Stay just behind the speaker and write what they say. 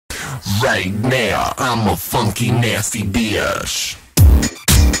Right now, I'm a funky, nasty bitch.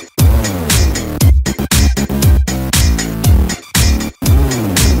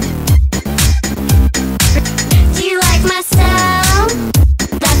 Do you like my style?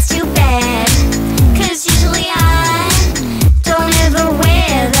 That's too bad, 'cause usually I don't ever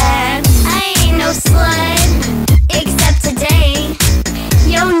wear that. I ain't no slut, except today.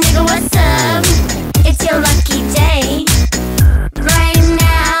 Yo nigga, what's up? It's your lucky day. Right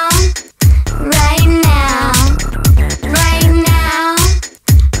now, right now, right now,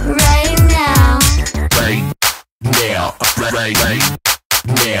 right now. Right now,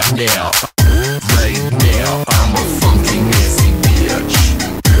 right now. Right now, I'm a funky, nasty bitch.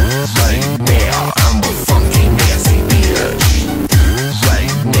 Right now, I'm a funky, nasty bitch.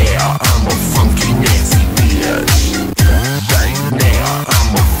 Right now, I'm a funky, nasty bitch. Right now,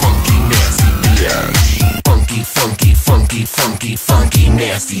 I'm a funky, nasty bitch. Funky, funky, funky, funky, funky,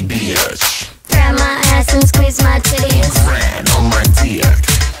 nasty bitch. Grab my ass and squeeze my titties. Grind on my dick.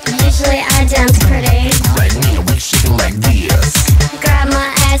 Usually I dance pretty. Right now, we shaking like this. Grab my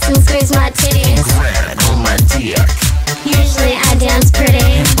ass and squeeze my titties. Grind on my dick. Usually I dance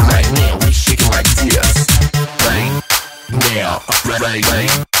pretty. Right now, we shaking like this. Right now, right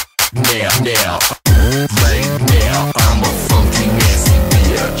now. Right now, I'm a funky, nasty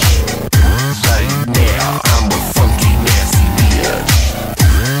bitch. Right now, I'm a funky, nasty bitch.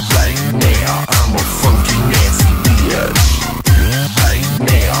 Right now, I'm a funky, nasty bitch. Right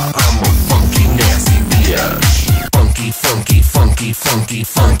now, I'm a funky, nasty bitch. Funky, funky, funky, funky,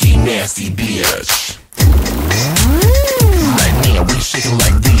 funky, nasty bitch. Right now, we shaking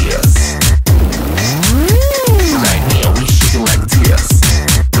like this. Right now, we shaking like this.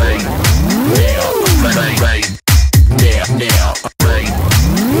 Right now, right now, right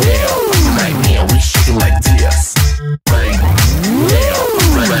now. Right now, we shaking like this. Right now,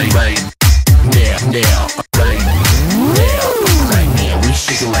 right now, right now. Right now, we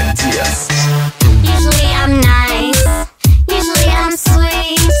shaking like this. Usually I'm nice. Usually I'm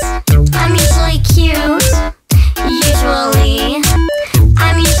sweet. I'm usually cute. Usually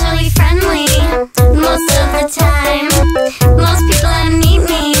I'm usually friendly. Most of the time, most people that meet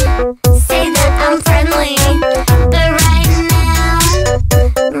me say that I'm friendly. But right now,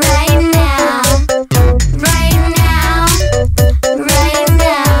 right now, right now, right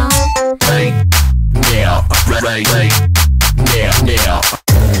now. Right now, right now.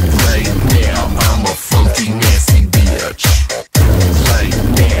 Right now, I'm a funky, nasty bitch. Right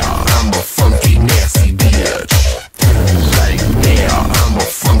now, I'm a funky, nasty bitch. Right now, I'm a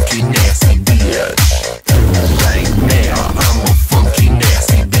funky, nasty bitch. Right now, I'm a funky,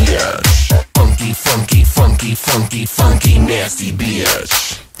 nasty bitch. Funky, funky, funky, funky, funky, nasty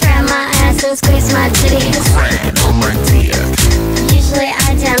bitch. Grab my ass and squeeze my titties. Grind on my dick. Usually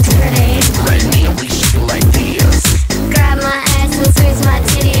I dance pretty. Right now, we shaking like this. Grab my ass and squeeze my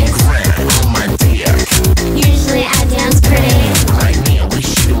titties. Grind on my dick. Usually I dance pretty. Right now, we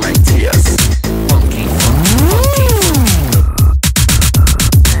shaking like this. Funky, funky,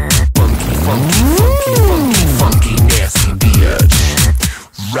 funky, funky, funky, funky, funky, funky, nasty bitch.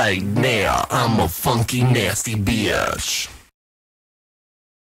 Right now, I'm a funky, nasty bitch.